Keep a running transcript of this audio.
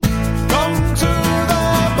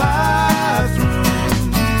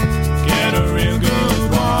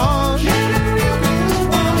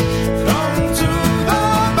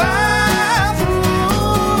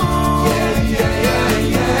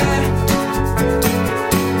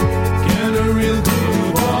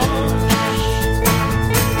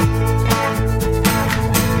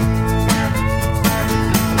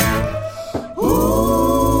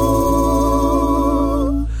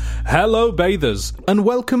Hello, bathers, and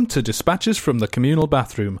welcome to Dispatches from the Communal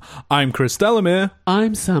Bathroom. I'm Chris Delamere.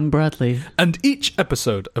 I'm Sam Bradley. And each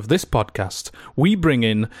episode of this podcast, we bring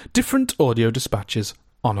in different audio dispatches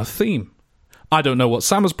on a theme. I don't know what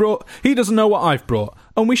Sam has brought, he doesn't know what I've brought,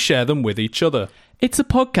 and we share them with each other. It's a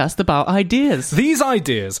podcast about ideas. These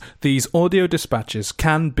ideas, these audio dispatches,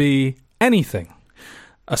 can be anything.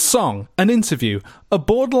 A song, an interview, a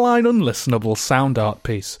borderline unlistenable sound art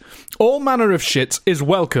piece. All manner of shit is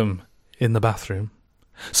welcome in the bathroom.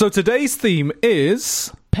 So today's theme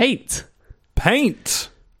is... Paint. Paint.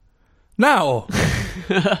 Now,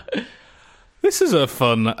 this is a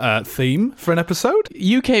fun theme for an episode.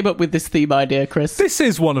 You came up with this theme idea, Chris. This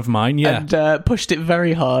is one of mine, yeah. And pushed it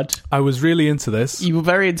very hard. I was really into this. You were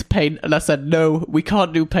very into paint, and I said, no, we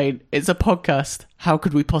can't do paint. It's a podcast. How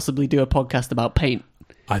could we possibly do a podcast about paint?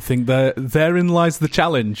 I think therein lies the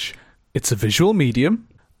challenge. It's a visual medium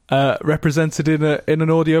represented in an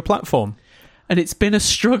audio platform. And it's been a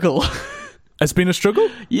struggle. It's been a struggle?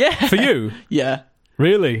 Yeah. For you? Yeah.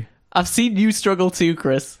 Really? I've seen you struggle too,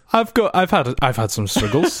 Chris. I've had some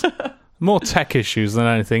struggles. More tech issues than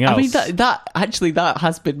anything else. I mean, that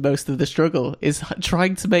has been most of the struggle, is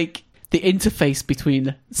trying to make the interface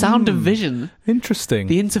between sound and vision. Interesting.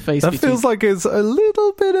 The interface that feels like it's a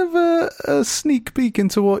little bit of a sneak peek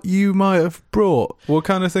into what you might have brought. What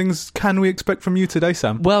kind of things can we expect from you today,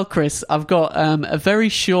 Sam? Well, Chris, I've got a very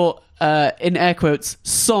short, in air quotes,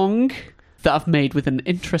 song that I've made with an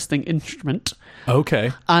interesting instrument.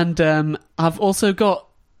 Okay. And I've also got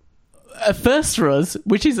a first for us,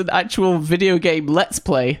 which is an actual video game Let's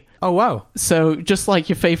Play. Oh, wow. So just like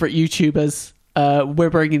your favourite YouTubers, we're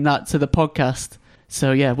bringing that to the podcast.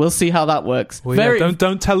 So yeah, we'll see how that works. Well,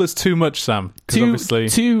 don't tell us too much, Sam.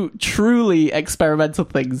 Two truly experimental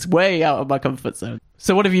things, way out of my comfort zone.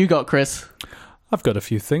 So what have you got, Chris? I've got a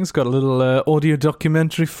few things. Got a little audio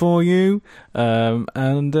documentary for you,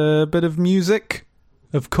 and a bit of music,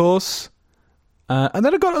 of course. And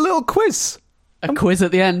then I've got a little quiz. A quiz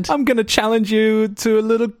at the end. I'm going to challenge you to a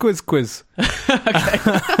little quiz. Okay.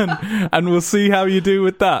 and we'll see how you do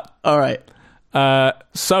with that. All right.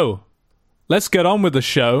 So, let's get on with the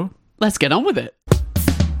show. Let's get on with it.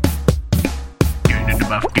 Get in the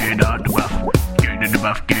buff, get out the buff. Get in the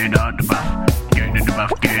buff, get out the buff. Get in the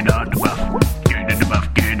buff, get out the buff. Get in the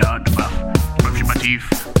buff, get out the buff. Brush my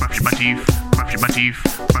teeth, brush my teeth, brush my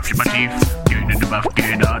teeth, brush my teeth. Get in the buff,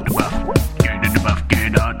 get out the buff. Get in the buff,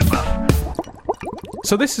 get out the buff.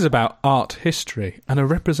 So this is about art history and a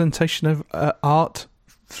representation of art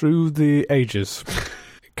through the ages.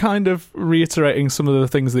 Kind of reiterating some of the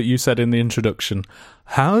things that you said in the introduction.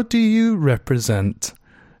 How do you represent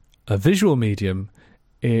a visual medium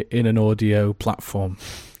in an audio platform?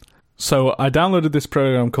 So I downloaded this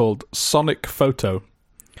program called Sonic Photo.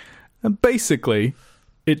 And basically,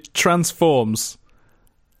 it transforms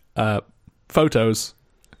photos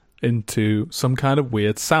into some kind of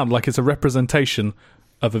weird sound, like it's a representation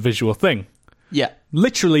of a visual thing. Yeah.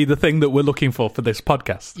 Literally the thing that we're looking for this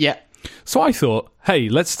podcast. Yeah. So I thought, hey,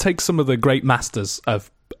 let's take some of the great masters of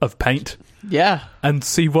paint. Yeah. And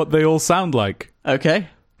see what they all sound like. Okay.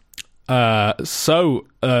 So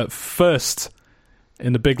first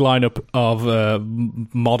in the big lineup of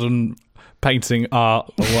modern painting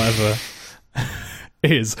art or whatever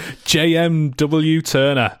is JMW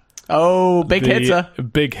Turner. Oh, big hitter.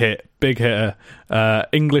 Big hitter.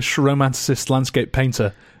 English romanticist landscape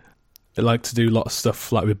painter. They like to do a lot of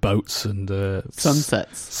stuff like with boats and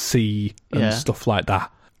sunsets, sea and stuff like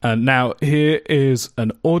that. And now here is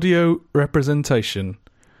an audio representation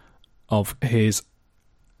of his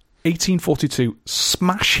 1842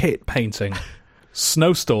 smash hit painting,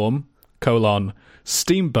 Snowstorm,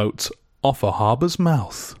 Steamboat off a harbour's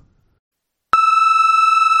mouth.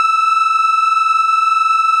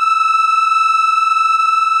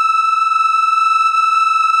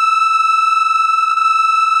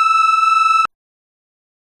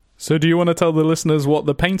 So do you want to tell the listeners what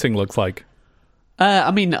the painting looks like?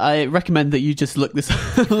 I mean, I recommend that you just look look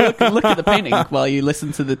at the painting while you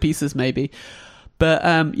listen to the pieces, maybe. But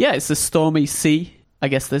yeah, it's a stormy sea. I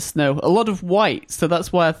guess there's snow. A lot of white, so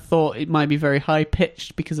that's why I thought it might be very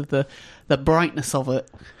high-pitched because of the brightness of it.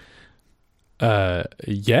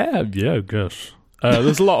 Yeah, I guess.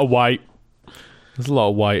 There's a lot of white. There's a lot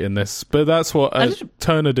of white in this. But that's what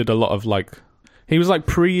Turner did a lot of, like... He was, like,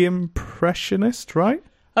 pre-impressionist, right?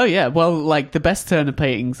 Oh, yeah. Well, like, the best Turner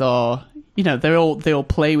paintings are... You know, they all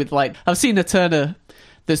play with light. I've seen a Turner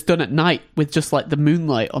that's done at night with just like the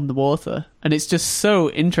moonlight on the water, and it's just so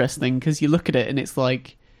interesting because you look at it and it's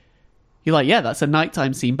like you're like, yeah, that's a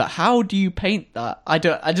nighttime scene, but how do you paint that? I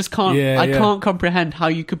just can't. I can't comprehend how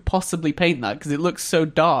you could possibly paint that because it looks so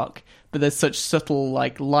dark, but there's such subtle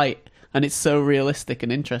like light, and it's so realistic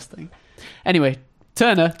and interesting. Anyway,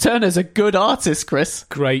 Turner's a good artist, Chris.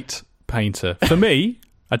 Great painter. For me,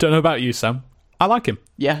 I don't know about you, Sam, I like him.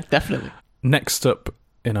 Yeah, definitely. Next up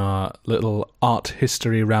in our little art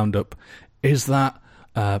history roundup is that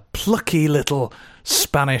plucky little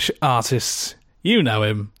Spanish artist. You know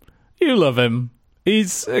him. You love him.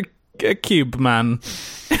 He's a cube man.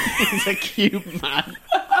 He's a cube man.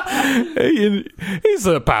 He's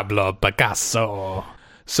a Pablo Picasso.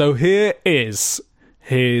 So here is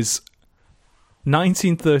his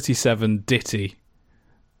 1937 ditty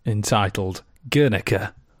entitled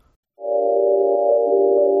Guernica.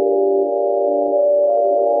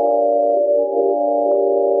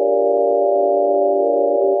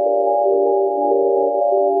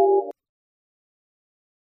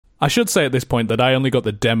 I should say at this point that I only got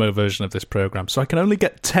the demo version of this program, so I can only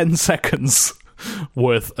get 10 seconds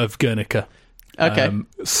worth of Guernica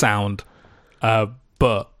sound.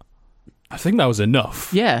 But I think that was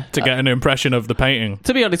enough to get an impression of the painting.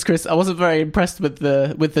 To be honest, Chris, I wasn't very impressed with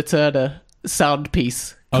the Turner sound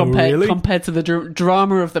piece. Compared to the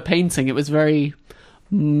drama of the painting, it was very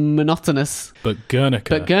monotonous. But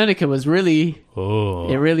Guernica was really... Oh.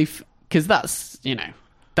 It really... Because that's,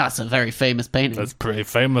 that's a very famous painting. That's pretty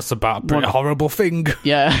famous about a pretty horrible thing.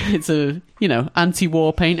 Yeah, it's a,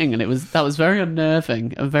 anti-war painting, and that was very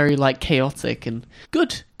unnerving and very, chaotic and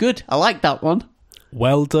good. I like that one.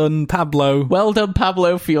 Well done, Pablo. Well done,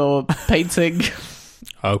 Pablo, for your painting.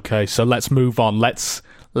 Okay, so let's move on. Let's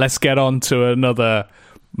get on to another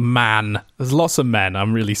man. There's lots of men.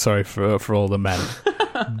 I'm really sorry for all the men.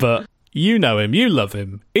 But you know him. You love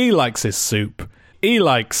him. He likes his soup. He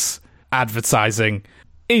likes advertising.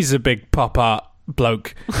 He's a big pop art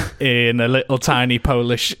bloke in a little tiny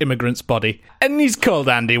Polish immigrant's body. And he's called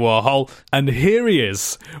Andy Warhol. And here he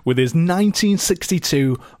is with his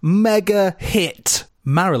 1962 mega hit,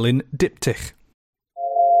 Marilyn Diptych.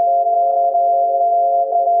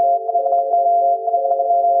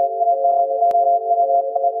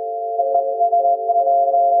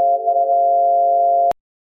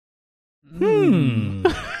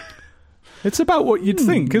 It's about what you'd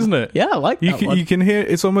think, isn't it? Yeah, I like that one. You can hear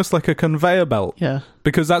it's almost like a conveyor belt. Yeah.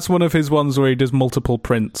 Because that's one of his ones where he does multiple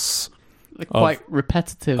prints. Quite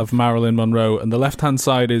repetitive. Of Marilyn Monroe. And the left-hand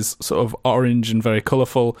side is sort of orange and very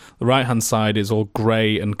colourful. The right-hand side is all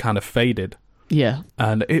grey and kind of faded. Yeah.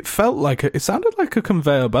 And it felt like it sounded like a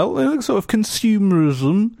conveyor belt, like sort of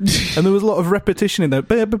consumerism. And there was a lot of repetition in there.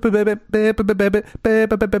 Almost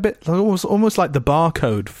like the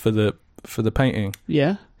barcode for the painting.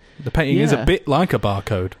 Yeah. The painting is a bit like a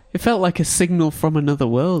barcode. It felt like a signal from another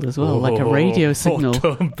world as well, like a radio signal.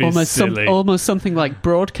 Don't be silly. Almost something like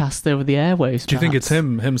broadcast over the airwaves. Do you think it's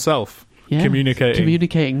himself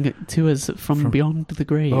communicating to us from beyond the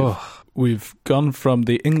grave? Oh, we've gone from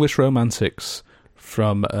the English Romantics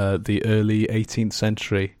from the early 18th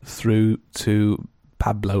century through to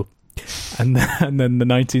Pablo, and then the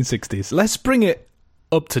 1960s. Let's bring it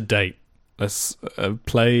up to date. Let's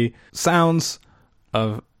play sounds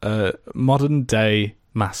of a modern day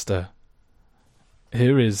master.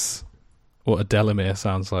 Here is what a Delamere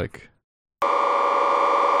sounds like.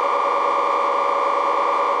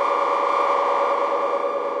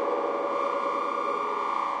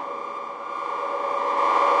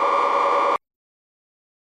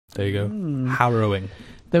 There you go. Harrowing.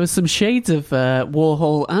 There was some shades of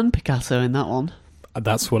Warhol and Picasso in that one.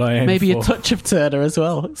 That's what I aim Maybe for. A touch of Turner as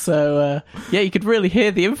well. So, you could really hear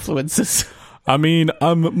the influences. I mean,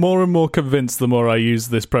 I'm more and more convinced the more I use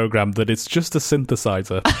this program that it's just a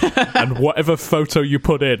synthesizer. And whatever photo you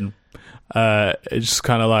put in, it's just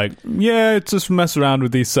kind of like, just mess around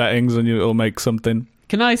with these settings and it'll make something.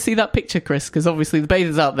 Can I see that picture, Chris? Because obviously the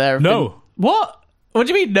bathers out there have No. been... What? What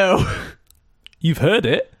do you mean, no? You've heard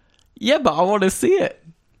it. Yeah, but I want to see it.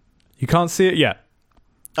 You can't see it yet.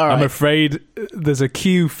 All right. I'm afraid there's a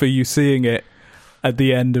cue for you seeing it at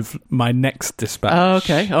the end of my next dispatch. Oh,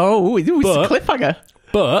 okay. Oh, it's a cliffhanger.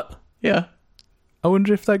 But yeah, I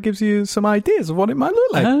wonder if that gives you some ideas of what it might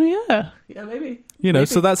look like. Oh, yeah. Yeah, maybe. Maybe.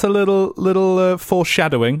 So that's a little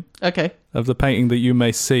foreshadowing of the painting that you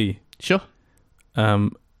may see. Sure.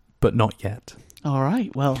 But not yet. All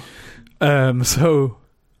right, well. So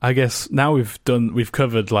I guess now we've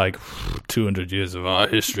covered like 200 years of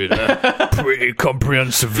art history there. Pretty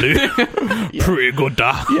comprehensively. Yeah. Pretty good,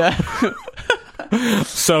 da. Yeah.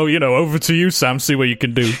 So, over to you, Sam, see what you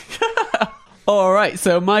can do. All right,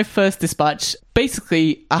 so my first dispatch,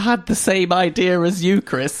 basically, I had the same idea as you,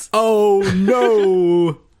 Chris. Oh,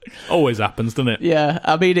 no. Always happens, doesn't it? Yeah,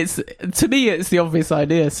 I mean, to me, it's the obvious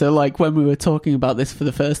idea. So, when we were talking about this for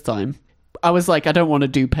the first time, I was like, I don't want to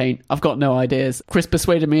do paint. I've got no ideas. Chris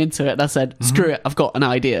persuaded me into it, and I said, screw it, I've got an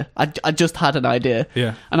idea. I just had an idea.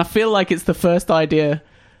 Yeah. And I feel like it's the first idea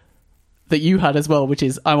that you had as well, which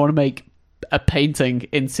is I want to make a painting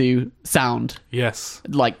into sound. Yes.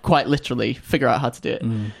 Like, quite literally, figure out how to do it.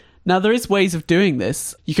 Now, there is ways of doing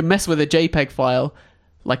this. You can mess with a JPEG file,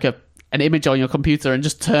 like an image on your computer, and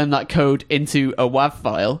just turn that code into a WAV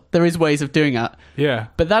file. There is ways of doing that. Yeah.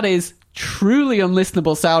 But that is truly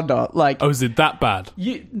unlistenable sound art. Like, Oh, is it that bad?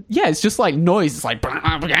 yeah, it's just like noise. It's like,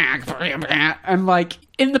 and like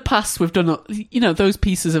in the past, we've done, those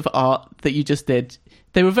pieces of art that you just did.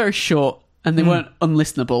 They were very short and they weren't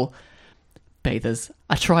unlistenable. Bathers,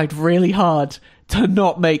 I tried really hard to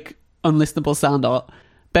not make unlistenable sound art.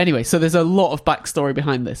 But anyway, so there's a lot of backstory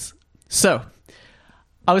behind this. So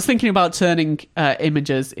I was thinking about turning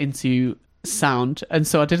images into sound, and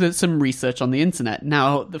so I did some research on the internet.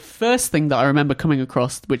 Now, the first thing that I remember coming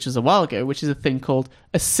across, which was a while ago, which is a thing called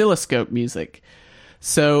oscilloscope music.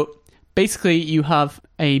 So basically, you have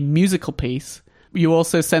a musical piece. You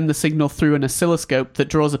also send the signal through an oscilloscope that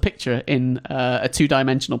draws a picture in a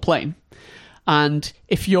two-dimensional plane. And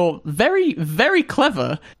if you're very, very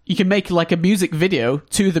clever, you can make like a music video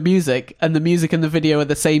to the music, and the music and the video are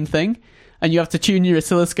the same thing. And you have to tune your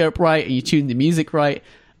oscilloscope right, and you tune the music right.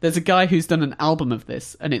 There's a guy who's done an album of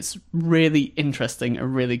this, and it's really interesting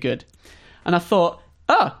and really good. And I thought,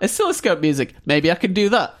 oscilloscope music, maybe I can do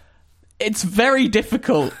that. It's very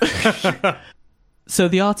difficult. So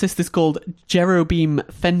the artist is called Jerobeam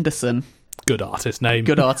Fenderson. Good artist name.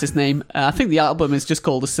 Good artist name. I think the album is just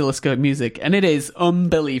called Oscilloscope Music, and it is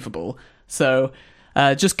unbelievable. So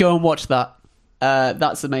just go and watch that.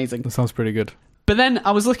 That's amazing. That sounds pretty good. But then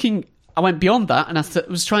I went beyond that, and I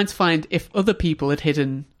was trying to find if other people had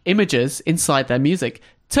hidden images inside their music.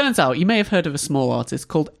 Turns out you may have heard of a small artist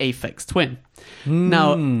called Aphex Twin.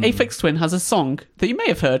 Now, Aphex Twin has a song that you may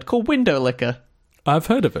have heard called Window Licker. I've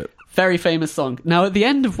heard of it. Very famous song. Now, at the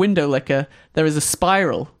end of Window Licker, there is a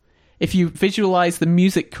spiral. If you visualize the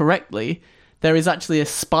music correctly, there is actually a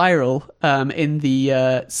spiral in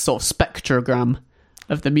the sort of spectrogram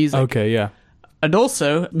of the music. Okay, yeah. And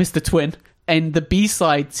also, Mr. Twin, and the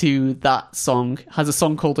B-side to that song has a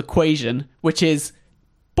song called Equation, which is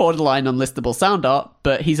borderline unlistenable sound art,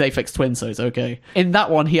 but he's Aphex Twin, so it's okay. In that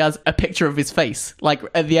one, he has a picture of his face. Like,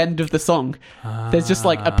 at the end of the song, there's just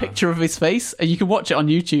like a picture of his face, and you can watch it on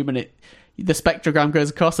YouTube, and the spectrogram goes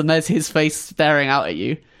across, and there's his face staring out at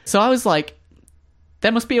you. So I was like,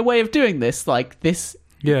 there must be a way of doing this. Like, this...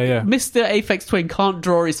 Yeah. Mr. Aphex Twin can't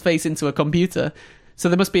draw his face into a computer, so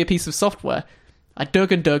there must be a piece of software. I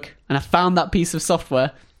dug and dug, and I found that piece of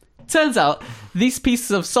software. Turns out, these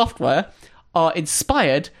pieces of software are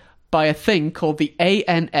inspired by a thing called the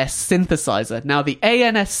ANS synthesizer. Now, the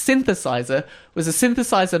ANS synthesizer was a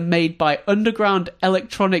synthesizer made by underground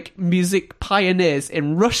electronic music pioneers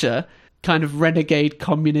in Russia, kind of renegade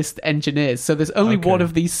communist engineers. So there's only one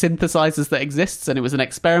of these synthesizers that exists, and it was an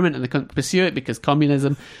experiment, and they couldn't pursue it because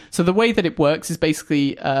communism. So the way that it works is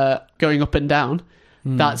basically going up and down.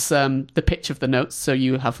 That's the pitch of the notes, so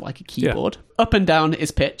you have like a keyboard. Yeah. Up and down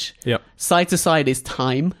is pitch. Yep. Side to side is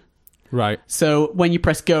time. Right. So when you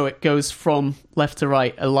press go, it goes from left to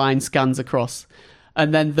right. A line scans across,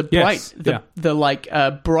 and then the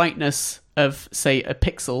brightness of, say, a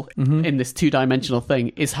pixel in this two-dimensional thing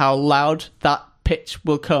is how loud that pitch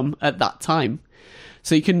will come at that time.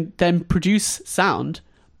 So you can then produce sound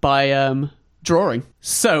by drawing.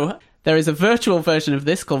 So there is a virtual version of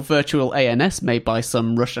this called Virtual ANS, made by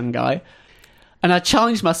some Russian guy. And I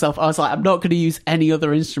challenged myself. I was like, I'm not going to use any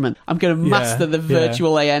other instrument. I'm going to master the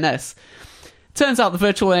Virtual ANS. Turns out the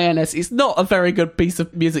Virtual ANS is not a very good piece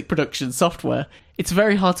of music production software. It's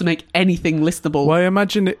very hard to make anything listenable. Well, I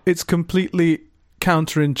imagine it's completely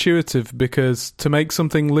counterintuitive, because to make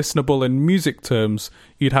something listenable in music terms,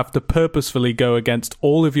 you'd have to purposefully go against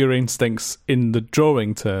all of your instincts in the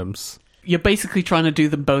drawing terms. You're basically trying to do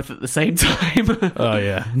them both at the same time. Oh,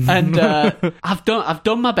 yeah. And I've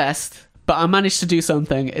done my best, but I managed to do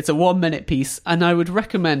something. It's a 1-minute piece, and I would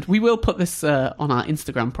recommend... We will put this on our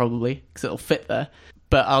Instagram, probably, because it'll fit there.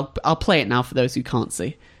 But I'll play it now for those who can't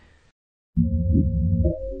see.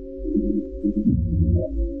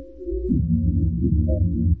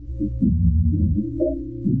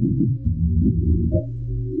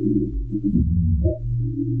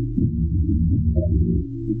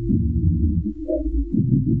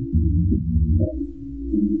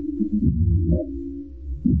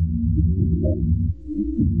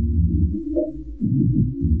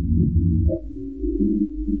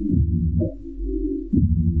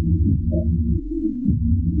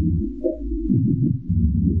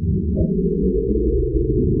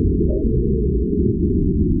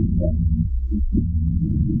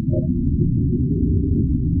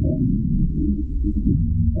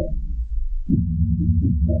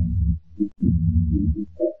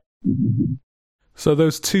 So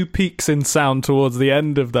those two peaks in sound towards the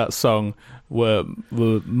end of that song were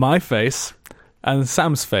my face and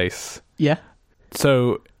Sam's face. Yeah.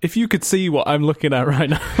 So if you could see what I'm looking at right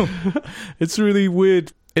now, it's really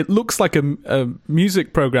weird. It looks like a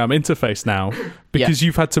music program interface now because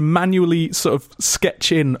you've had to manually sort of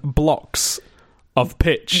sketch in blocks of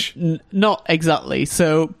pitch. Not exactly.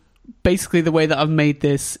 So basically the way that I've made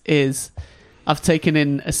this is I've taken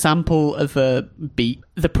in a sample of a beat.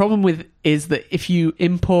 The problem with is that if you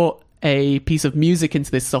import a piece of music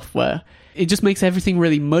into this software, it just makes everything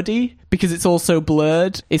really muddy because it's all so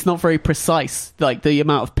blurred. It's not very precise, like the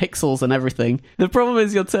amount of pixels and everything. The problem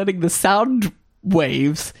is you're turning the sound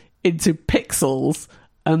waves into pixels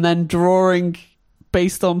and then drawing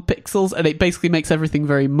based on pixels, and it basically makes everything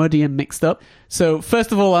very muddy and mixed up. So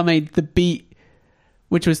first of all, I made the beat,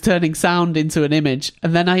 which was turning sound into an image,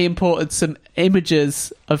 and then I imported some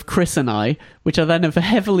images of Chris and I, which I then have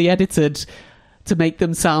heavily edited to make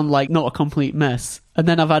them sound like not a complete mess. And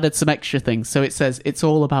then I've added some extra things. So it says, "It's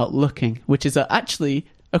all about looking," which is actually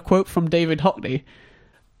a quote from David Hockney.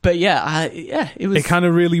 But it was... It kind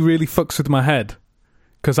of really, really fucks with my head.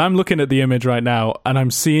 Because I'm looking at the image right now, and I'm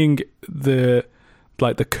seeing the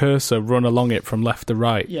cursor run along it from left to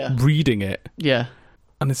right, reading it. Yeah.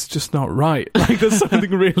 And it's just not right. Like, there's something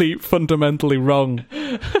really fundamentally wrong.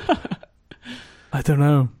 I don't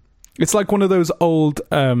know. It's like one of those old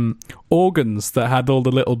organs that had all the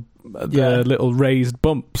little raised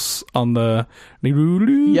bumps on the...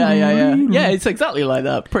 Yeah, it's exactly like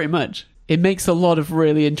that, pretty much. It makes a lot of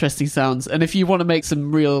really interesting sounds, and if you want to make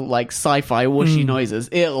some real like sci-fi whooshy noises,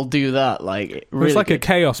 it'll do that. Like, really it's like good. a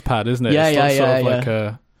chaos pad, isn't it? Yeah, it's sort of like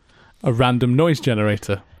a random noise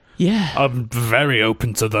generator. Yeah, I'm very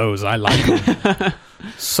open to those. I like them.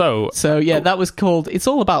 So yeah, that was called "It's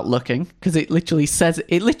All About Looking" because it literally said it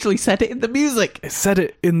in the music. It said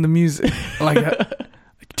it in the music. Like,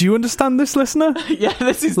 do you understand this, listener? Yeah,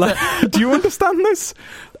 this is like. Do you understand this?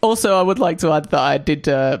 Also, I would like to add that I did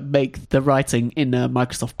make the writing in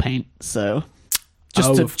Microsoft Paint, so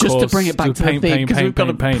just to bring it back to the theme, because we've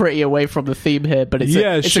gone pretty away from the theme here, but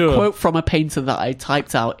it's a quote from a painter that I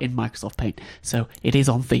typed out in Microsoft Paint, so it is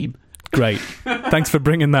on theme. Great. Thanks for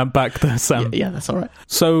bringing that back there, Sam. Yeah, that's all right.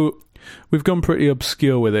 So we've gone pretty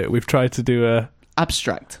obscure with it. We've tried to do a...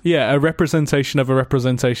 abstract. Yeah, a representation of a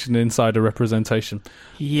representation inside a representation.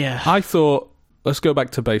 Yeah. I thought, let's go back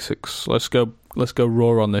to basics. Let's go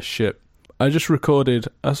raw on this shit. I just recorded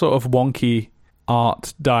a sort of wonky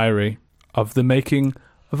art diary of the making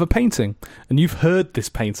of a painting. And you've heard this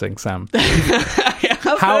painting, Sam.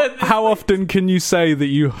 How often can you say that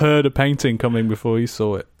you heard a painting coming before you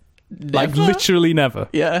saw it? Never. Like, literally never.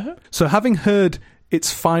 Yeah. So having heard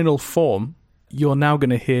its final form, you're now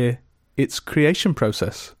going to hear its creation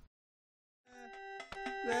process.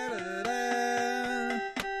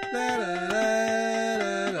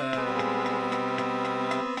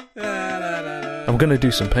 I'm going to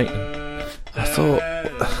do some painting. I thought,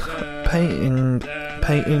 painting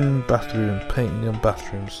on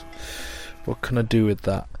bathrooms. What can I do with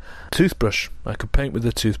that? Toothbrush. I could paint with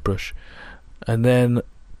a toothbrush. And then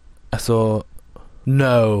I thought,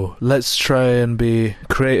 no, let's try and be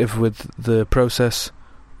creative with the process.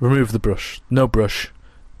 Remove the brush. No brush.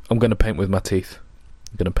 I'm going to paint with my teeth.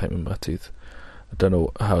 I don't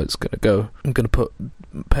know how it's going to go. I'm going to put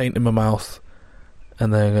paint in my mouth,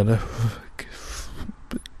 and then I'm going to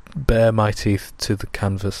bare my teeth to the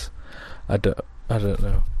canvas. I don't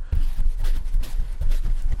know.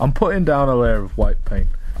 I'm putting down a layer of white paint.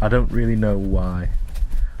 I don't really know why.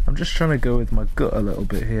 I'm just trying to go with my gut a little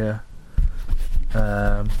bit here.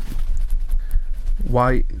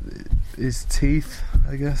 White is teeth,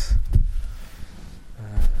 I guess.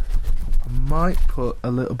 I might put a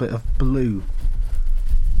little bit of blue,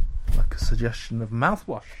 like a suggestion of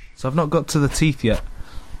mouthwash. So I've not got to the teeth yet,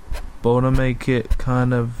 but I want to make it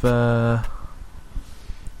kind of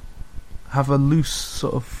have a loose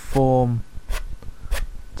sort of form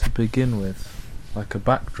to begin with, like a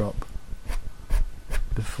backdrop,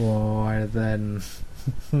 before I then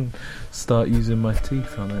start using my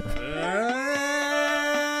teeth on it.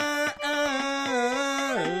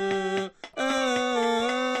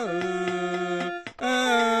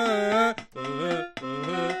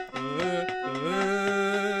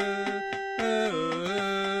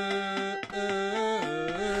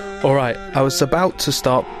 Alright, I was about to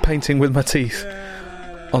start painting with my teeth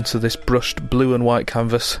onto this brushed blue and white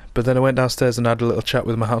canvas, but then I went downstairs and had a little chat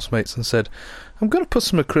with my housemates and said, I'm going to put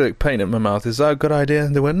some acrylic paint in my mouth, is that a good idea?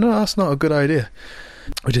 And they went, no, that's not a good idea.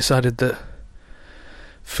 we decided that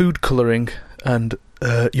food colouring and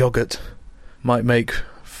yoghurt might make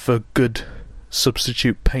for good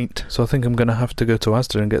substitute paint. So I think I'm going to have to go to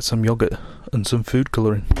Asda and get some yoghurt and some food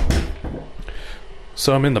colouring.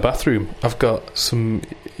 So I'm in the bathroom. I've got some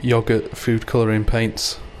yoghurt food colouring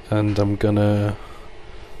paints, and I'm going to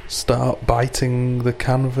start biting the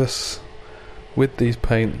canvas with these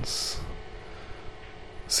paints.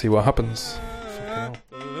 See what happens.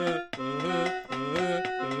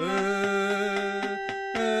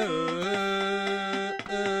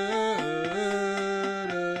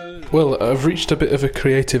 Well, I've reached a bit of a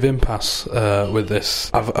creative impasse with this.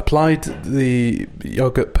 I've applied the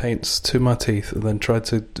yoghurt paints to my teeth and then tried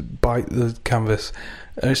to bite the canvas,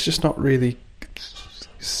 and it's just not really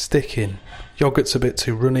sticking. Yoghurt's a bit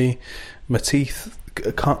too runny. My teeth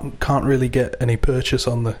can't really get any purchase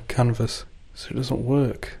on the canvas, so it doesn't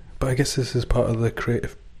work. But I guess this is part of the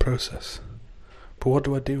creative process. But what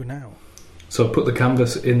do I do now? So I put the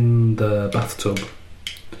canvas in the bathtub.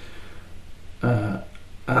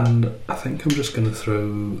 And I think I'm just going to throw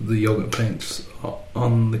the yoghurt paints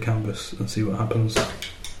on the canvas and see what happens.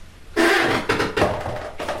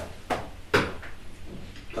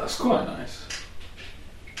 That's quite nice.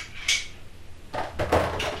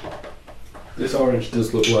 This orange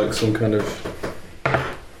does look like some kind of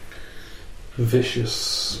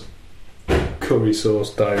vicious curry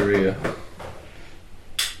sauce diarrhea.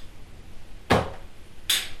 I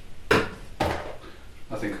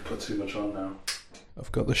think I put too much on now.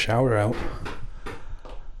 I've got the shower out.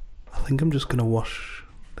 I think I'm just going to wash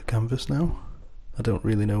the canvas now. I don't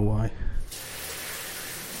really know why.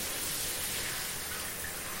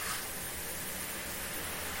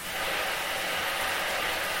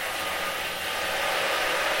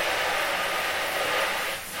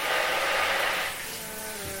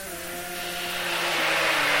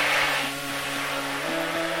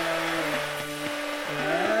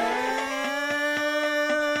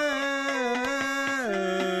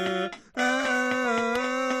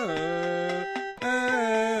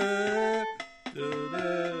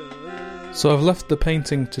 So I've left the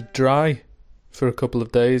painting to dry for a couple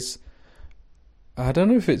of days. I don't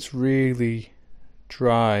know if it's really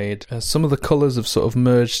dried. Some of the colours have sort of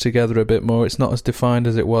merged together a bit more. It's not as defined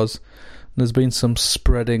as it was. There's been some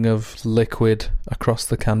spreading of liquid across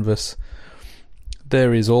the canvas.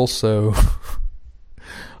 There is also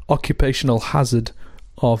occupational hazard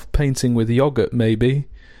of painting with yoghurt, maybe.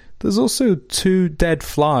 There's also 2 dead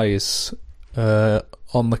flies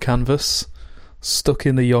on the canvas, stuck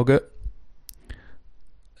in the yoghurt.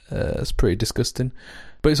 It's pretty disgusting.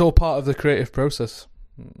 But it's all part of the creative process,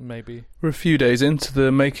 maybe. We're a few days into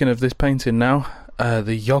the making of this painting now.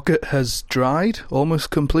 The yoghurt has dried almost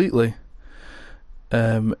completely.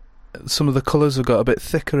 Some of the colours have got a bit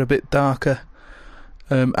thicker, a bit darker.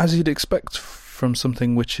 As you'd expect from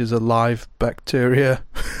something which is a live bacteria.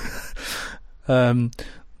 The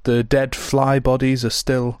dead fly bodies are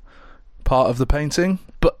still part of the painting.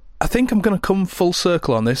 But I think I'm going to come full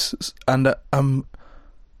circle on this, and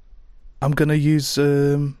I'm going to use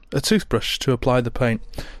a toothbrush to apply the paint.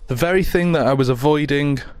 The very thing that I was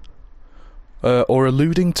avoiding or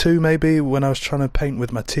alluding to maybe when I was trying to paint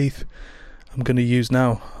with my teeth, I'm going to use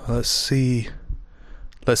now. Let's see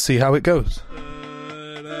how it goes.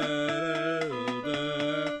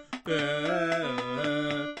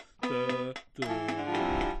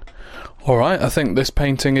 Alright, I think this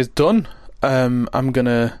painting is done. I'm going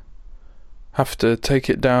to have to take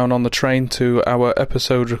it down on the train to our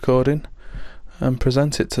episode recording and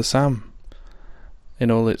present it to Sam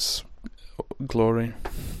in all its glory.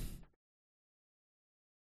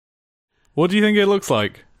 What do you think it looks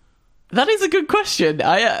like? That is a good question.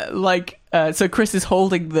 So Chris is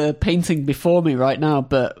holding the painting before me right now,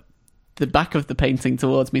 but the back of the painting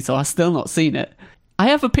towards me, so I've still not seen it. I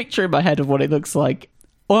have a picture in my head of what it looks like.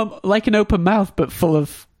 Like an open mouth, but full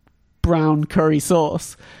of brown curry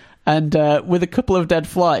sauce. And with a couple of dead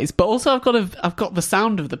flies, but also I've got the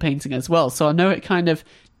sound of the painting as well, so I know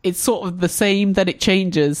it's sort of the same, then it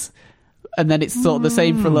changes, and then it's sort of the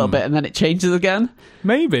same for a little bit, and then it changes again.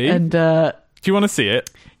 Maybe. And do you want to see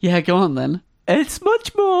it? Yeah, go on then. It's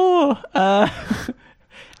much more.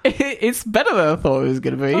 It's better than I thought it was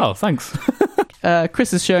going to be. Oh, thanks.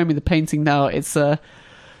 Chris is showing me the painting now. It's sort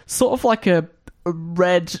of like a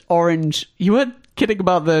red orange. You weren't kidding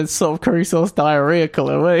about the sort of curry sauce diarrhea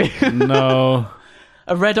colour, were you? No.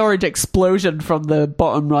 A red-orange explosion from the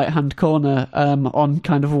bottom right-hand corner on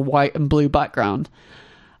kind of a white and blue background.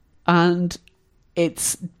 And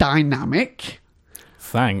it's dynamic.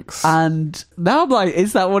 Thanks. And now I'm like,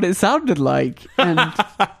 is that what it sounded like? And,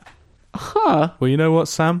 Well, you know what,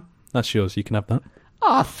 Sam? That's yours. You can have that.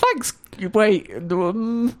 Ah, thanks. Wait.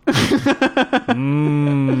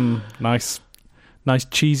 Nice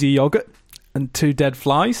cheesy yogurt and 2 dead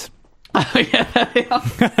flies. Yeah, there they are.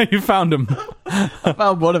 You found them. I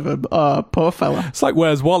found one of them. Oh, poor fella. It's like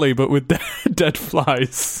Where's Wally, but with dead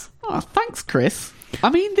flies. Oh, thanks, Chris. I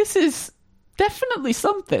mean, this is definitely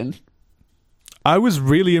something. I was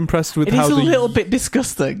really impressed with It how is a little bit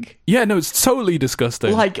disgusting. Yeah, no, it's totally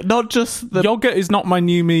disgusting. Like, not just the... Yogurt is not my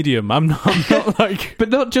new medium. I'm not like... But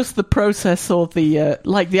not just the process or the...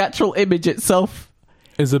 like, the actual image itself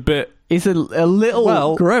is a bit... is a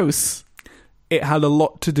little gross. It had a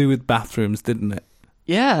lot to do with bathrooms, didn't it?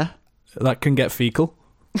 Yeah. That can get fecal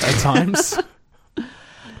at times.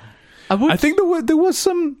 I think there was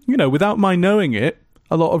some, without my knowing it,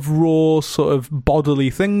 a lot of raw sort of bodily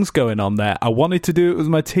things going on there. I wanted to do it with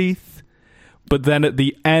my teeth, but then at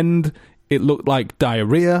the end, it looked like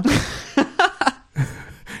diarrhea.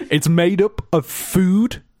 It's made up of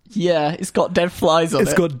food. Yeah, it's got dead flies on it.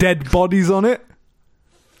 It's got dead bodies on it.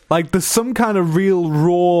 Like, there's some kind of real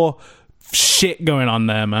raw shit going on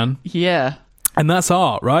there, man. Yeah. And that's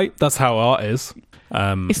art, right? That's how art is.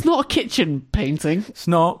 It's not a kitchen painting. It's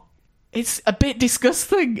not. It's a bit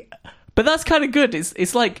disgusting. But that's kind of good.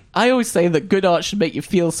 It's like, I always say that good art should make you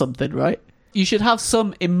feel something, right? You should have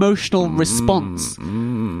some emotional response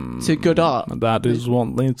to good art. That is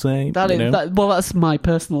what they say. Well, that's my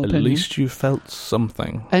personal opinion. At least you felt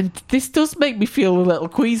something. And this does make me feel a little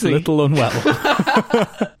queasy. A little unwell.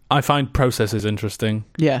 I find processes interesting.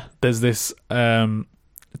 Yeah. There's this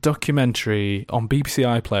documentary on BBC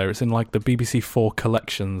iPlayer. It's in like the BBC 4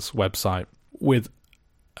 Collections website with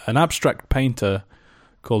an abstract painter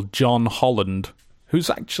called John Holland, who's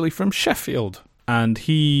actually from Sheffield. And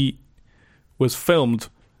he was filmed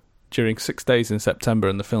during 6 Days in September,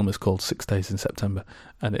 and the film is called 6 Days in September.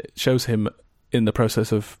 And it shows him in the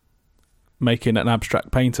process of making an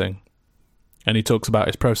abstract painting. And he talks about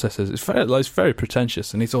his processes. It's very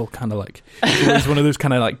pretentious, and he's all kind of like... He's one of those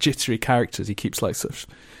kind of like jittery characters. He keeps like sort of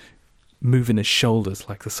moving his shoulders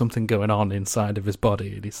like there's something going on inside of his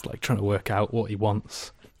body, and he's like trying to work out what he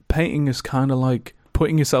wants. Painting is kind of like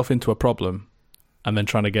putting yourself into a problem and then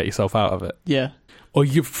trying to get yourself out of it. Yeah. Or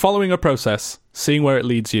you're following a process, seeing where it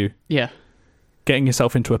leads you. Yeah. Getting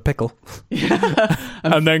yourself into a pickle. Yeah.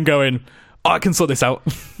 And then going, I can sort this out.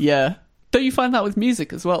 Yeah. Don't you find that with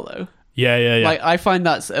music as well, though? Yeah. Like, I find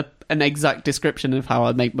that's an exact description of how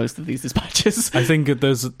I make most of these dispatches. I think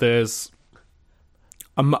there's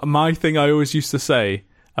my thing I always used to say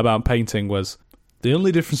about painting was the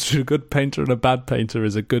only difference between a good painter and a bad painter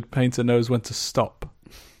is a good painter knows when to stop.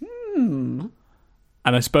 And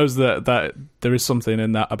I suppose that there is something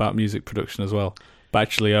in that about music production as well. But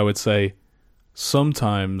actually, I would say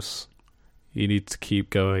sometimes you need to keep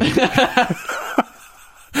going.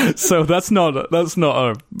 So that's not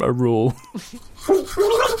a rule.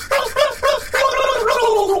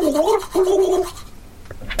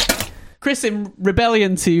 Chris, in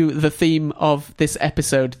rebellion to the theme of this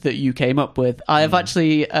episode that you came up with, I have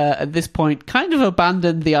actually, at this point, kind of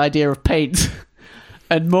abandoned the idea of paint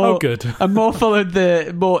and more followed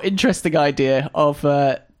the more interesting idea of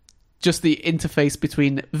just the interface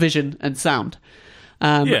between vision and sound.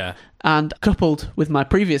 And coupled with my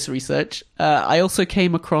previous research, I also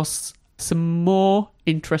came across some more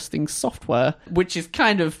interesting software, which is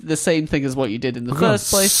kind of the same thing as what you did in the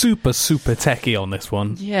first place. Super techie on this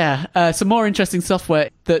one. Yeah, some more interesting software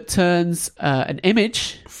that turns an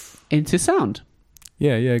image into sound.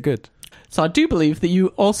 Yeah, good. So I do believe that you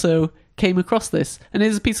also came across this, and it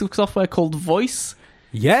is a piece of software called Voice.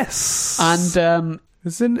 Yes. And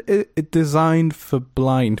isn't it designed for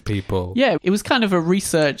blind people? Yeah, it was kind of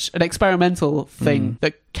an experimental thing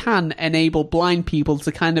that can enable blind people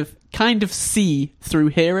to kind of see through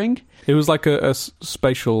hearing. It was like a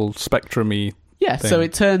spatial spectrum-y thing. So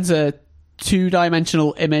it turns a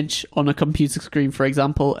two-dimensional image on a computer screen, for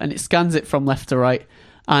example, and it scans it from left to right,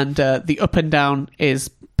 and the up and down is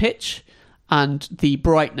pitch, and the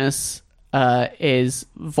brightness is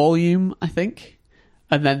volume, I think,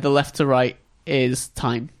 and then the left to right is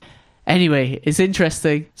time. Anyway, it's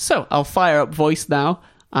interesting. So I'll fire up Voice now,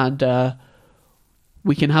 and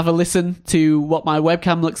we can have a listen to what my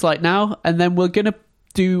webcam looks like now, and then we're going to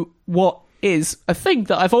do what is a thing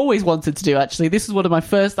that I've always wanted to do, actually. This is one of my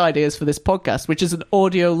first ideas for this podcast, which is an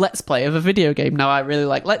audio let's play of a video game. Now, I really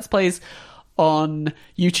like let's plays on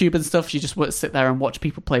YouTube and stuff. You just want to sit there and watch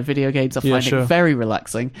people play video games. I find it very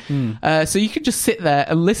relaxing. So you can just sit there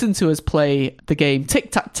and listen to us play the game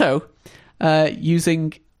Tic-Tac-Toe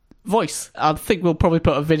using Voice. I think we'll probably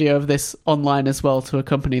put a video of this online as well to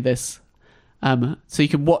accompany this. So you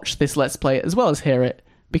can watch this let's play as well as hear it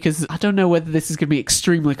because I don't know whether this is going to be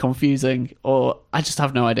extremely confusing or I just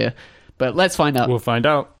have no idea. But let's find out. We'll find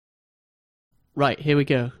out. Right, here we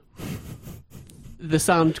go. The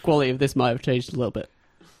sound quality of this might have changed a little bit.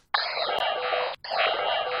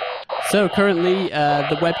 So currently,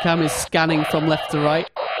 the webcam is scanning from left to right,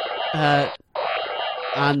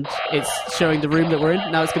 and it's showing the room that we're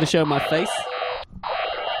in. Now it's going to show my face.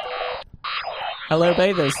 Hello,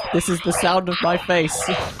 bathers. This is the sound of my face.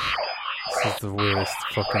 This is the weirdest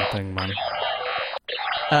fucking thing, man.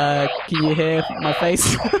 Can you hear my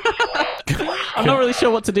face? I'm not really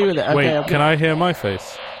sure what to do with it. Okay, Wait, can I hear my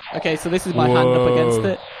face? Okay, so this is my hand up against Whoa.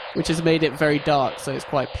 it, which has made it very dark, so it's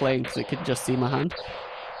quite plain because it can just see my hand.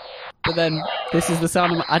 But then this is the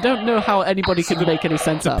sound of my... I don't know how anybody can make any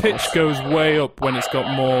sense out of Pitch this. goes way up when it's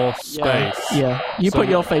got more space. Yeah. You So- put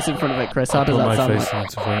your face in front of it, Chris. How I'll does put that my sound face like?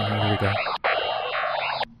 into front. Here we go.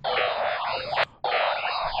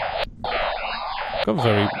 Got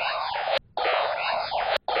very...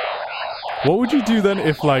 What would you do then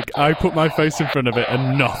if, like, I put my face in front of it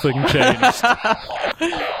and nothing changed?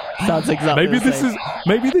 Sounds exactly Maybe the this same.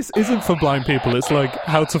 maybe this isn't for blind people. It's like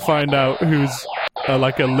how to find out who's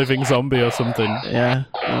like a living zombie or something. Yeah.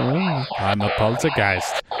 Oh. I'm a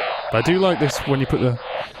poltergeist. But I do like this when you put the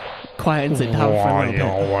Quietens it down for a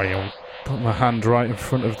little bit. put my hand right in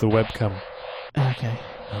front of the webcam, Okay.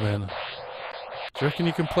 and then. Do you reckon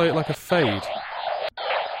you can play it like a fade?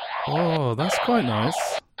 Oh, that's quite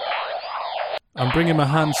nice. I'm bringing my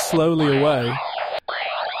hand slowly away.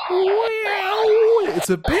 It's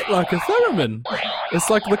a bit like a theremin. It's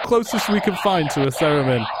like the closest we can find to a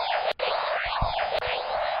theremin.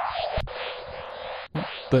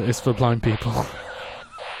 That is for blind people.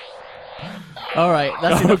 Alright,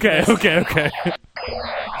 that's enough. Okay.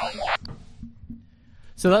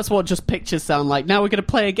 So that's what just pictures sound like. Now we're going to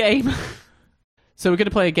play a game. So we're going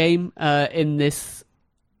to play a game in this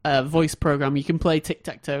voice program. You can play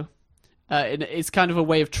tic-tac-toe. It's kind of a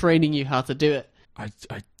way of training you how to do it. I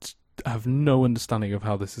have no understanding of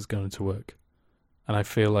how this is going to work. And I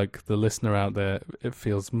feel like the listener out there, it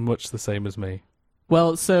feels much the same as me.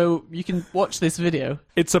 Well, so you can watch this video.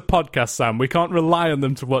 It's a podcast, Sam. We can't rely on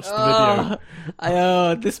them to watch the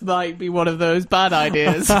video. This might be one of those bad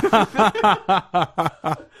ideas.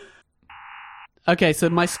 Okay, so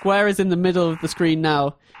my square is in the middle of the screen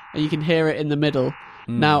now, and you can hear it in the middle.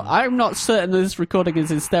 Now, I'm not certain that this recording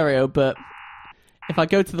is in stereo, but if I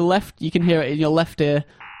go to the left, you can hear it in your left ear,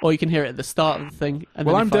 or you can hear it at the start of the thing. And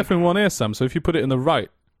Well, then I'm if I- deaf in one ear, Sam, so if you put it in the right...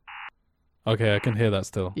 Okay, I can hear that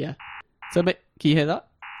still. Yeah. So, can you hear that?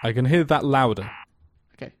 I can hear that louder.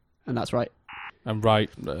 Okay, and that's right. And right,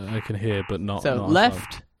 I can hear, but not... So, not as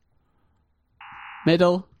left,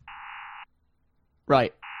 middle,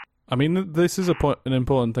 right. loud. I mean, this is an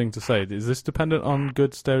important thing to say. Is this dependent on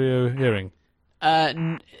good stereo hearing?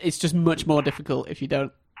 It's just much more difficult if you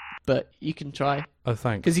don't, but you can try. Oh,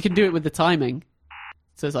 thanks. Because you can do it with the timing.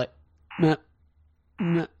 So it's like, meh,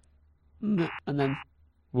 meh, meh, and then,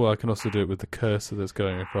 Well, I can also do it with the cursor that's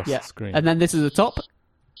going across yeah. the screen. And then this is the top,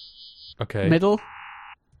 Okay. middle,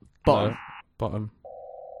 bottom. No, bottom.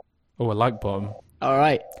 Oh, I like bottom. All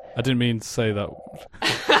right. I didn't mean to say that.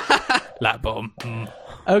 Like bottom.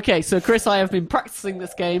 Okay, so Chris, I have been practicing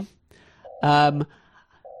this game.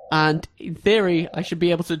 And in theory, I should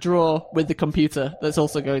be able to draw with the computer that's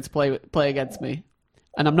also going to play against me.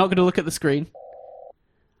 And I'm not going to look at the screen.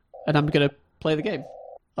 And I'm going to play the game.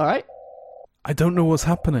 All right? I don't know what's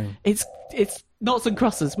happening. It's noughts and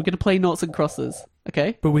crosses. We're going to play noughts and crosses.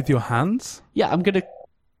 Okay? But with your hands? Yeah, I'm going to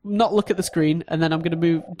not look at the screen, and then I'm going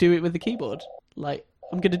to do it with the keyboard. Like,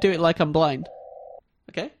 I'm going to do it like I'm blind.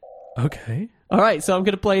 Okay? Okay. All right, so I'm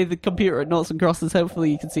going to play the computer at noughts and crosses.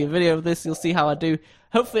 Hopefully you can see a video of this. You'll see how I do.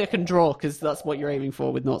 Hopefully I can draw, because that's what you're aiming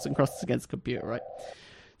for with noughts and crosses against the computer, right?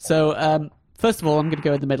 So, first of all, I'm going to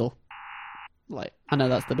go in the middle. Like, I know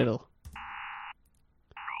that's the middle.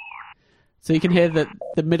 So you can hear that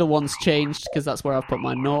the middle one's changed, because that's where I've put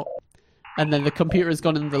my nought. And then the computer has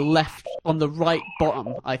gone on the right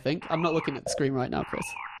bottom, I think. I'm not looking at the screen right now, Chris.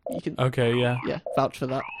 You can, Okay, yeah. yeah, vouch for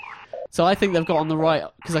that. So I think they've got on the right,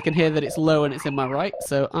 because I can hear that it's low and it's in my right.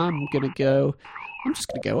 So I'm just going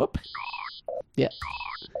to go up. Yeah.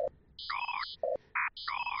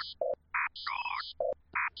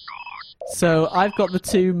 So I've got the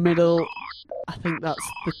two middle, I think that's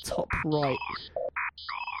the top right.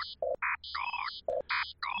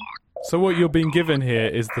 So what you're being given here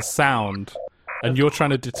is the sound, and you're trying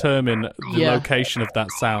to determine the Yeah. location of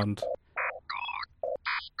that sound.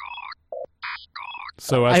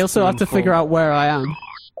 So I also have to figure out where I am.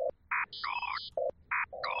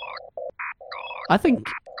 I think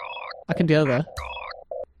I can go there.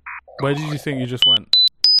 Where did you think you just went?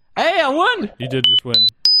 Hey, I won! You did just win.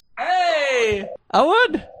 Hey! I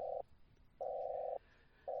won!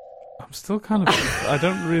 I'm still kind of... I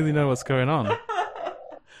don't really know what's going on.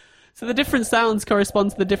 So the different sounds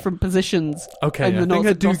correspond to the different positions. Okay, in the I think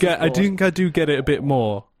noughts and crosses I board. think I do get it a bit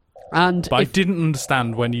more. And But I if- didn't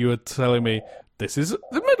understand when you were telling me, this is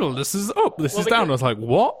the middle, this is up, this is down. I was like,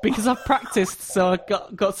 what? because I've practiced, so I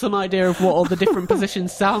got some idea of what all the different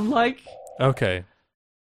positions sound like. Okay.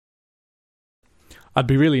 I'd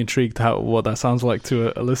be really intrigued what that sounds like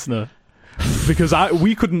to a listener. Because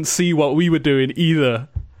we couldn't see what we were doing either.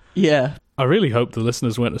 Yeah. I really hope the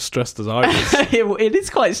listeners weren't as stressed as I was. It is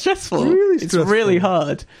quite stressful. Really It's stressful. really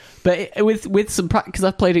hard. But with some practice, because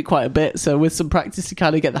I've played it quite a bit, so with some practice you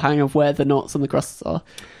kind of get the hang of where the noughts and the crosses are.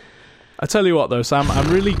 I tell you what though, Sam, I'm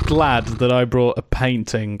really glad that I brought a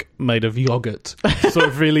painting made of yogurt to sort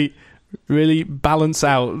of really, really balance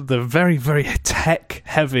out the very, very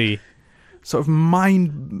tech-heavy, sort of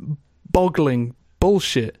mind-boggling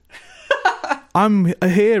bullshit. I'm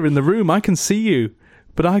here in the room, I can see you,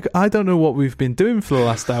 but I don't know what we've been doing for the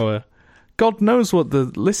last hour. God knows what the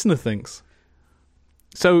listener thinks.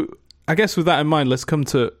 So, I guess with that in mind, let's come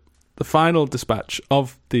to the final dispatch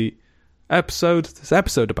of the episode. This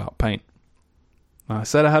episode about paint. I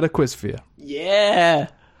said I had a quiz for you. Yeah.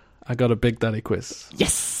 I got a Big Daddy quiz.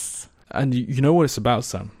 Yes. And you know what it's about,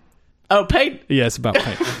 Sam? Oh, paint. Yeah, it's about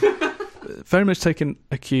paint. Very much taking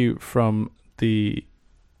a cue from the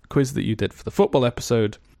quiz that you did for the football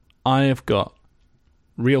episode. I have got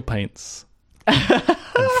real paints and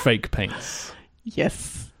fake paints.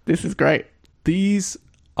 Yes. This is great. These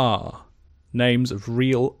are names of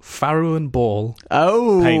real Farrow and Ball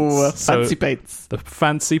Oh, paints. So fancy paints. the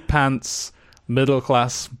fancy pants, middle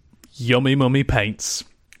class, yummy mummy paints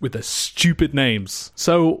with their stupid names.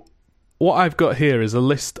 So what I've got here is a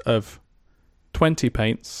list of 20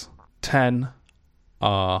 paints. 10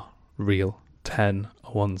 are real. 10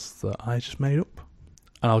 are ones that I just made up.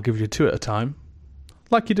 And I'll give you 2 at a time,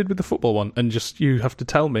 like you did with the football one. And just you have to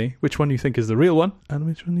tell me which one you think is the real one and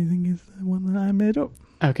which one you think is the one that I made up.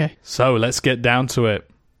 Okay. So let's get down to it.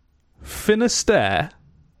 Finisterre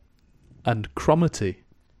and Cromarty.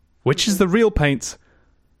 Which is the real paint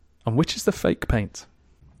and which is the fake paint?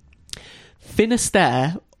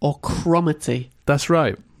 Finisterre or Cromarty? That's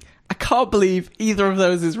right. I can't believe either of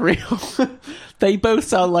those is real. They both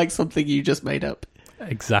sound like something you just made up.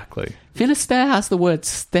 Exactly. Finisterre has the word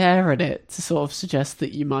stare in it to sort of suggest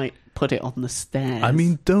that you might put it on the stairs. I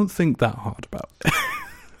mean, don't think that hard about it.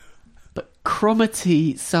 But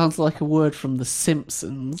Cromarty sounds like a word from The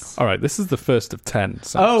Simpsons. All right, this is the first of 10.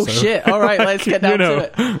 So, Oh, shit. All right, let's get down You know.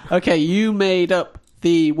 to it. Okay, you made up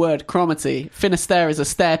the word Cromarty. Finisterre is a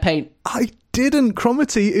stair paint. I didn't.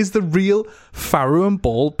 Cromarty is the real Farrow and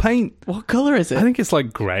Ball paint. What colour is it? I think it's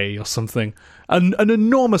like grey or something. An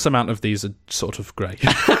enormous amount of these are sort of grey.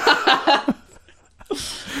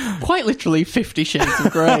 Quite literally 50 Shades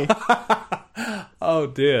of Grey. Oh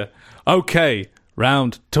dear. Okay,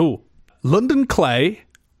 round 2. London clay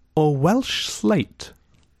or Welsh slate?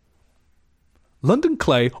 London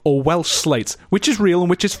clay or Welsh slate? Which is real and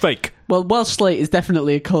which is fake? Well, Welsh slate is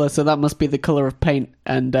definitely a colour, so that must be the colour of paint.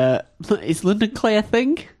 And is London clay a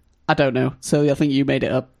thing? I don't know. So I think you made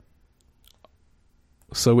it up.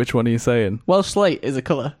 So which one are you saying? Welsh slate is a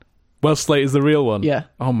colour. Welsh slate is the real one? Yeah.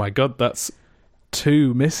 Oh my god, that's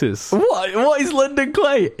 2 misses. What is London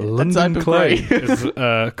clay? London clay is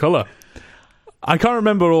colour. I can't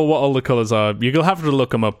remember what all the colours are. You'll have to look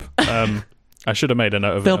them up. I should have made a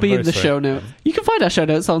note of it. They'll I'm be in very the sorry. show note. You can find our show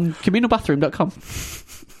notes on communalbathroom.com.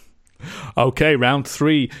 Okay, round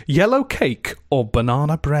 3. Yellow cake or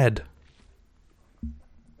banana bread?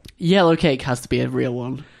 Yellow cake has to be a real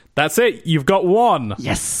one. That's it. You've got 1.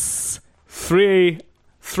 Yes. 3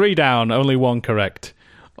 down, only 1 correct.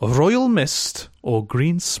 Royal mist or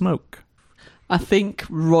green smoke? I think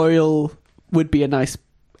royal would be a nice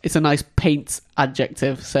paint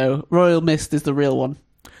adjective. So royal mist is the real one.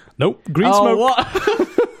 Nope, green Oh, smoke.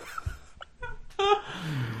 what?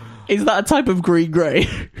 Is that a type of green grey?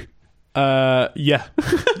 Yeah.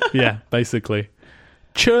 Yeah, basically.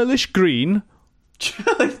 Churlish green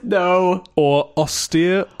No. or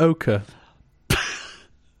austere ochre?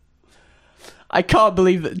 I can't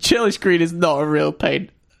believe that Churlish green is not a real paint.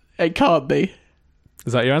 It can't be.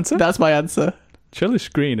 Is that your answer? That's my answer. Churlish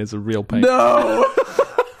green is a real paint. No.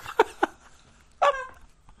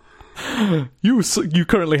 You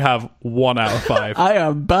currently have 1 out of 5. I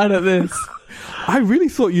am bad at this. I really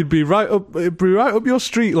thought you'd be right up your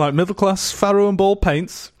street, like middle class Farrow and Ball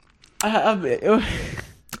paints.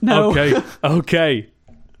 No. Okay.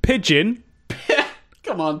 Pigeon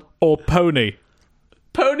Come on. or pony?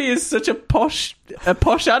 Pony is such a posh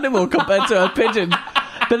animal compared to a pigeon.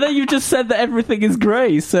 But then you just said that everything is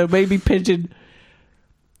grey, so maybe pigeon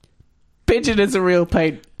is a real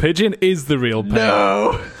paint. Pigeon is the real paint.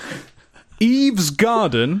 No. Eve's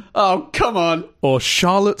Garden Oh, come on. or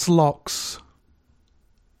Charlotte's Locks?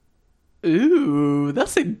 Ooh,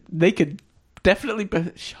 that's it. They could definitely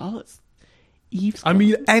be Charlotte's. Eve's. I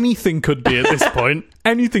mean, anything could be at this point.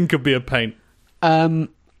 Anything could be a paint. I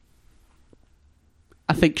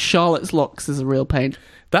think Charlotte's Locks is a real paint.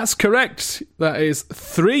 That's correct. That is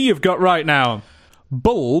 3 you've got right now.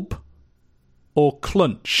 Bulb or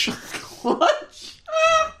Clunch? Clunch?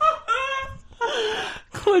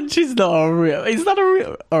 Clunch is not a real... Is that a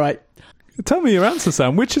real... Alright. Tell me your answer,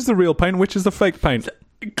 Sam. Which is the real paint? Which is the fake paint?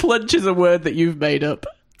 Clunch is a word that you've made up.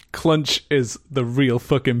 Clunch is the real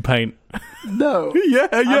fucking paint. No. Yeah.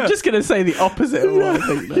 I'm just going to say the opposite of what I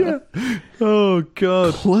think now. Yeah. Oh,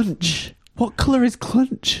 God. Clunch. What colour is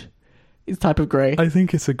Clunch? It's type of grey. I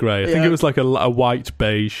think it's a grey. I think Yeah. it was like a white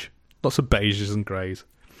beige. Lots of beiges and greys.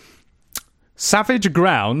 Savage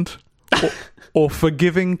Ground or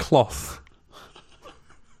Forgiving Cloth?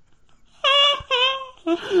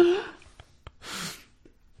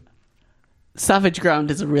 Savage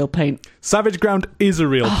Ground is a real paint. Savage Ground is a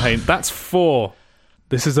real paint. That's 4.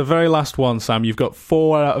 This is the very last one, Sam. You've got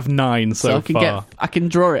 4 out of 9 so far. I can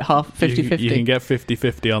draw it half 50-50. You can get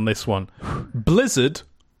 50-50 on this one. Blizzard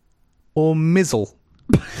or Mizzle?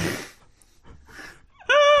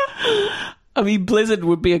 I mean, Blizzard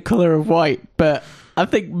would be a colour of white, but I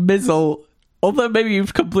think Mizzle, although maybe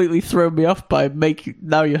you've completely thrown me off by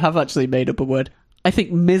now you have actually made up a word. I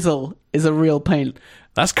think Mizzle is a real paint.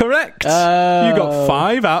 That's correct. Oh. You got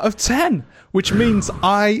 5 out of 10, which means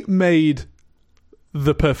I made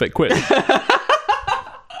the perfect quiz.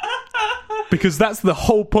 Because that's the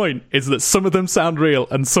whole point, is that some of them sound real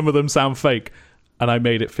and some of them sound fake. And I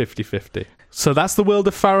made it 50-50. So that's the world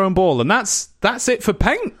of Farrow and Ball. And that's it for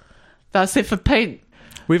paint. That's it for paint.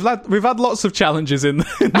 We've had lots of challenges in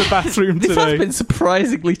the bathroom This today. has been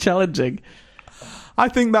surprisingly challenging. I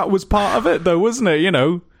think that was part of it, though, wasn't it? You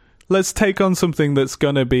know, let's take on something that's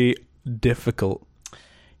going to be difficult.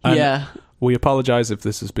 And yeah. we apologise if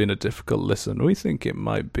this has been a difficult listen. We think it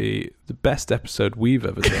might be the best episode we've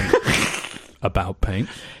ever done about paint.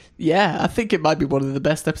 Yeah, I think it might be one of the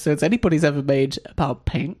best episodes anybody's ever made about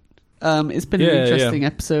paint. It's been an interesting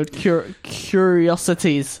episode.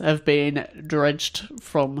 Curiosities have been dredged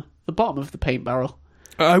from the bottom of the paint barrel.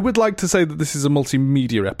 I would like to say that this is a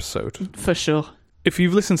multimedia episode. For sure. If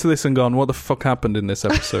you've listened to this and gone, what the fuck happened in this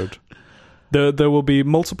episode? there will be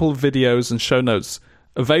multiple videos and show notes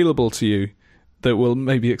available to you that will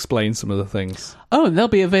maybe explain some of the things. Oh, and they'll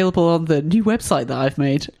be available on the new website that I've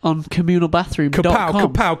made on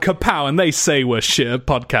communalbathroom.com. Kapow, and they say we're shit at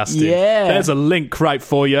podcasting. Yeah. There's a link right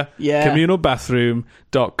for you. Yeah. Communalbathroom.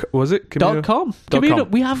 Was it? .com.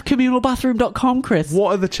 We have communalbathroom.com, Chris.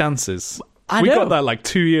 What are the chances? I we know. got that like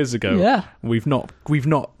 2 years ago. Yeah. We've not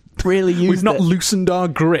Really used we've not it. loosened our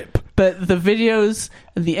grip. But the videos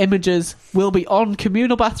and the images will be on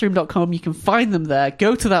communalbathroom.com. You can find them there.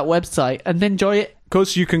 Go to that website and enjoy it. Of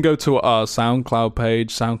course, you can go to our SoundCloud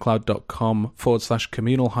page,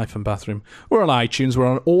 soundcloud.com/communal-bathroom. We're on iTunes. We're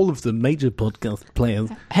on all of the major podcast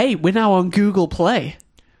players. Hey, we're now on Google Play.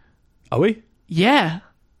 Are we? Yeah.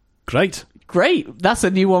 Great. Great. That's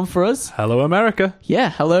a new one for us. Hello, America. Yeah.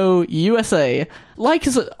 Hello, USA. Like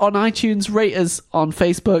us on iTunes, rate us on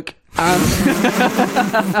Facebook,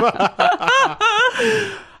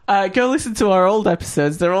 and go listen to our old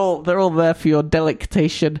episodes. They're all there for your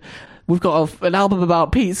delectation. We've got an album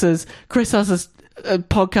about pizzas. Chris has a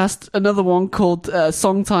podcast, another one called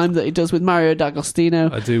Song Time that he does with Mario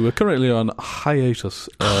D'Agostino. I do. We're currently on hiatus.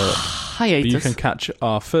 Hiatus. But you can catch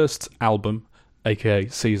our first album, aka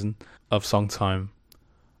season, of Songtime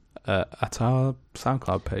at our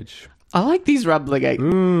SoundCloud page. I like these rambling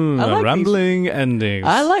endings. I like rambling endings.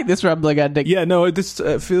 I like this rambling ending. Yeah, no, this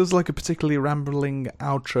feels like a particularly rambling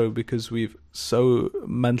outro because we've so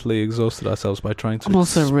mentally exhausted ourselves by trying to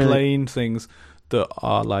explain things that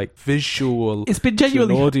are like visual. It's been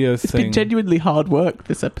genuinely to an audio It's thing. been genuinely hard work,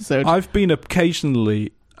 this episode. I've been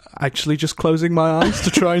occasionally actually just closing my eyes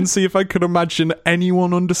to try and see if I could imagine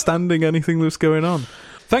anyone understanding anything that's going on.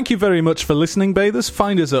 Thank you very much for listening, bathers.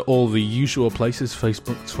 Find us at all the usual places: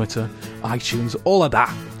 Facebook, Twitter, iTunes, all of that.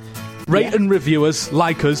 Rate and review us,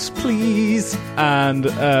 like us, please. And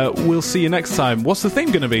we'll see you next time. What's the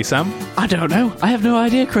theme going to be, Sam? I don't know. I have no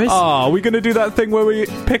idea, Chris. Are we going to do that thing where we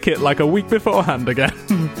pick it like a week beforehand again?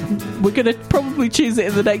 We're going to probably choose it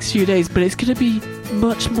in the next few days, but it's going to be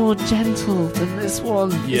much more gentle than this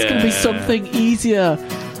one. It's going to be something easier.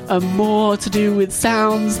 and more to do with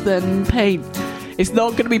sounds than paint. It's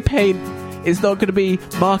not going to be paint. It's not going to be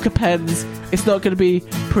marker pens. It's not going to be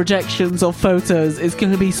projections or photos. It's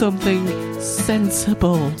going to be something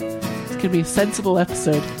sensible. It's going to be a sensible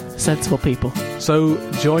episode. Sensible people. So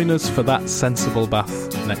join us for that sensible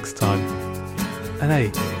bath next time. And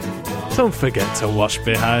hey, don't forget to wash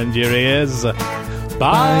behind your ears.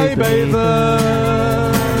 Bye, bathers!